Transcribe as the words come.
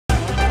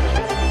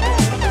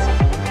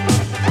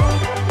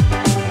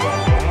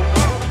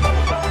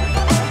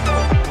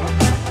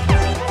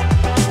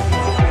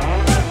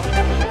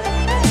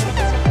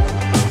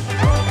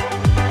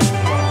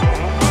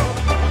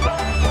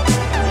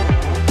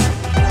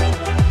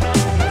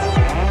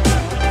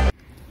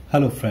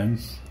Hello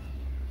friends,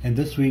 in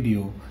this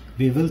video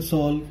we will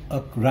solve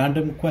a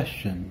random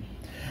question.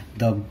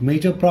 The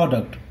major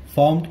product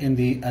formed in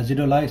the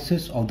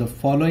acidolysis of the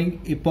following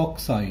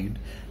epoxide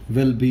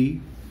will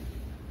be.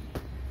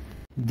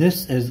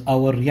 This is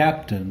our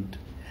reactant.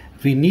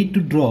 We need to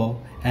draw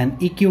an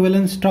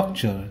equivalent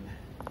structure,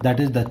 that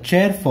is the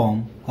chair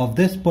form of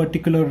this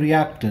particular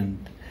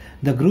reactant.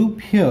 The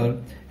group here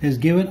is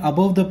given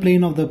above the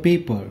plane of the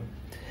paper.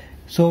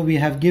 So we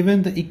have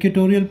given the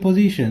equatorial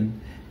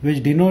position,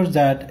 which denotes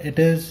that it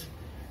is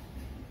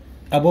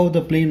above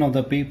the plane of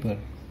the paper.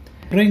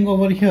 Ring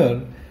over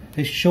here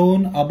is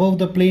shown above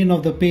the plane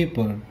of the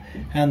paper,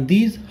 and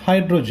these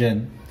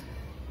hydrogen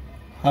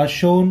are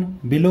shown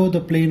below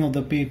the plane of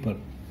the paper.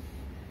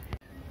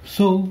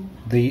 So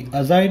the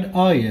azide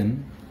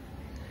ion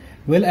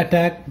will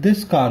attack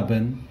this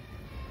carbon.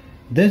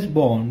 This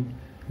bond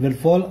will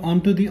fall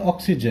onto the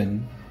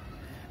oxygen.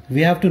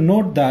 We have to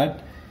note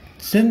that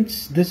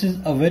since this is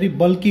a very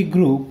bulky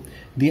group,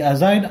 the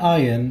azide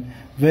ion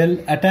will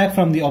attack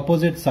from the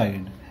opposite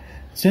side.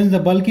 Since the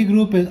bulky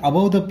group is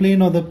above the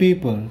plane of the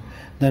paper,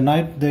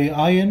 the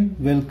ion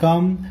will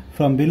come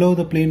from below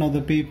the plane of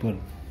the paper,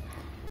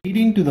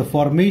 leading to the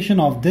formation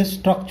of this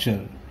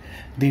structure.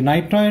 The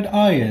nitride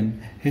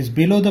ion is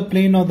below the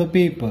plane of the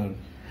paper.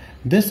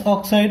 This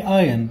oxide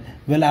ion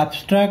will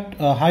abstract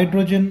a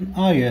hydrogen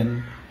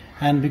ion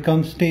and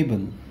become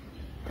stable.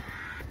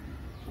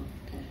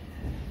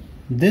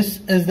 This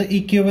is the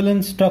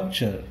equivalent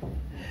structure.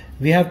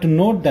 We have to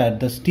note that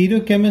the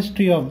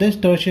stereochemistry of this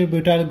tertiary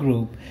butyl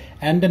group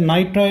and the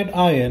nitride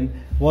ion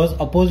was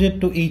opposite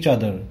to each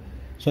other.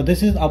 So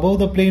this is above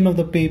the plane of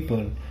the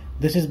paper.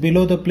 This is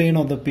below the plane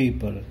of the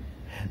paper.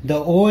 The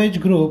OH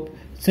group,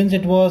 since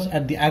it was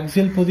at the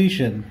axial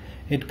position,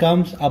 it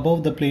comes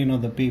above the plane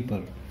of the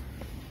paper.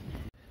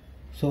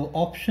 So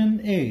option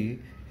A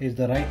is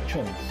the right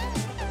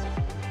choice.